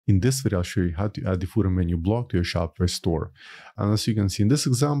In this video, I'll show you how to add the footer menu block to your Shopify store. And as you can see in this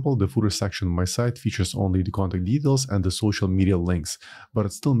example, the footer section of my site features only the contact details and the social media links, but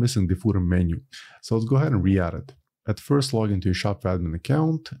it's still missing the footer menu. So let's go ahead and re-add it. At first, log into your Shopify admin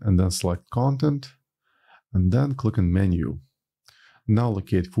account and then select content and then click on menu. Now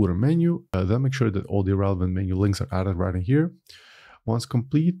locate footer menu, then make sure that all the relevant menu links are added right in here. Once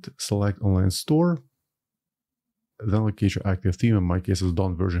complete, select online store. Then locate your active theme. In my case, it's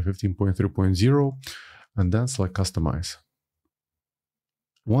Dawn version 15.3.0, and then select Customize.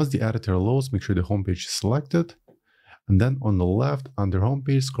 Once the editor loads, make sure the homepage is selected, and then on the left under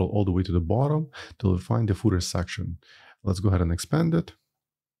homepage, scroll all the way to the bottom till you find the footer section. Let's go ahead and expand it.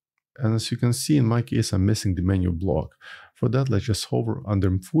 And as you can see, in my case, I'm missing the menu block. For that, let's just hover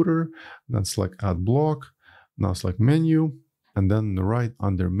under footer, then select Add Block. Now select Menu, and then on the right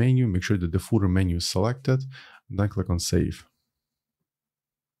under Menu, make sure that the footer menu is selected. Then click on Save.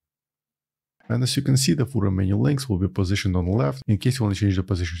 And as you can see, the footer menu links will be positioned on the left. In case you want to change the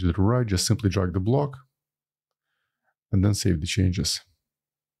position to the right, just simply drag the block and then save the changes.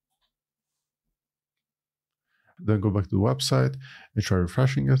 Then go back to the website and try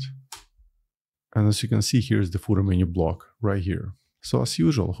refreshing it. And as you can see, here's the footer menu block right here. So as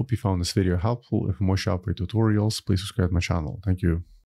usual, I hope you found this video helpful. If more Shopify tutorials, please subscribe to my channel. Thank you.